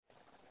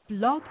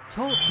Blog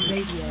Talk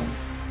Radio.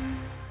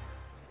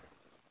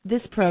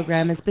 This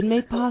program has been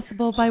made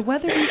possible by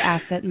Weatherby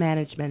Asset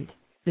Management.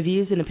 The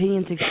views and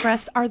opinions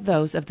expressed are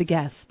those of the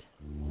guest.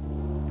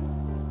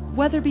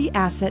 Weatherby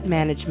Asset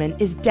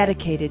Management is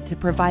dedicated to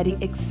providing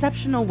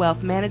exceptional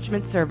wealth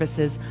management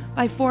services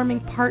by forming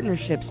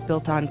partnerships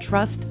built on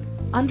trust,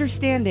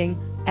 understanding,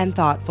 and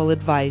thoughtful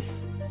advice.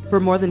 For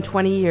more than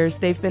 20 years,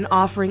 they've been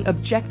offering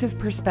objective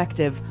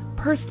perspective,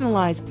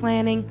 personalized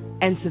planning,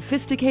 and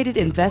sophisticated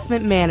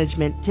investment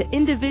management to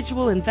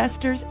individual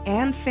investors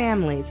and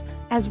families,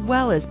 as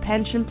well as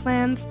pension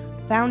plans,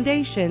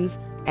 foundations,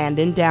 and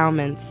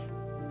endowments.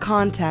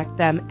 Contact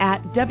them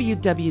at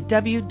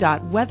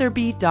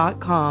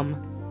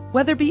www.weatherby.com.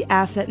 Weatherby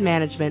Asset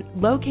Management,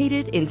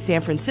 located in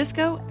San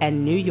Francisco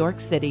and New York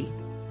City.